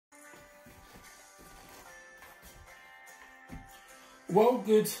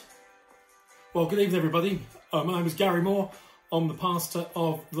Good evening, everybody. My name is Gary Moore. I'm the pastor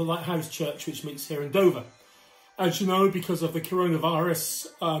of the Lighthouse Church, which meets here in Dover. As you know, because of the coronavirus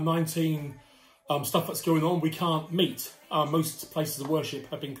 19 stuff that's going on, we can't meet. Most places of worship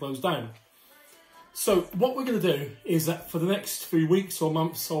have been closed down. So what we're going to do is that for the next few weeks or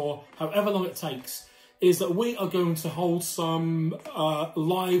months or however long it takes, is that we are going to hold some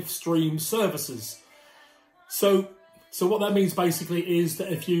live stream services. So what that means basically is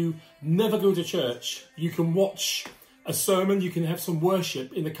that if you never go to church, you can watch a sermon, you can have some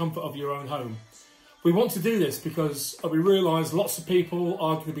worship in the comfort of your own home. We want to do this because we realise lots of people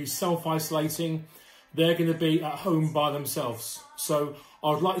are going to be self-isolating. They're going to be at home by themselves. So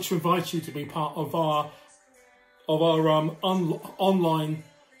I would like to invite you to be part of our online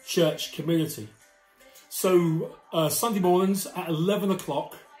church community. So Sunday mornings at 11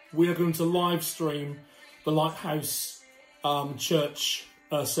 o'clock, we are going to live stream the Lighthouse church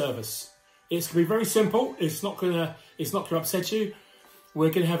service. It's going to be very simple. It's not going to upset you.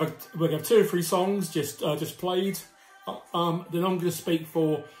 We're going to have 2 or 3 songs just played. Then I'm going to speak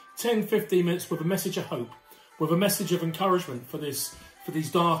for 10-15 minutes with a message of hope, with a message of encouragement for these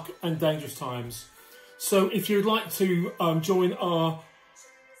dark and dangerous times. So if you'd like to join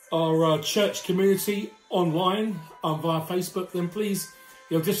our church community online via Facebook, then please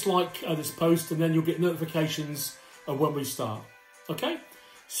just like this post, and then you'll get notifications of when we start. Okay?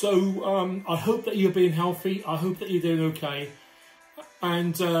 So I hope that you're being healthy. I hope that you're doing okay.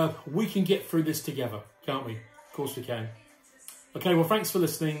 And we can get through this together, can't we? Of course we can. Okay, well, thanks for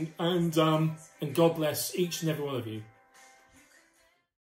listening, and God bless each and every one of you.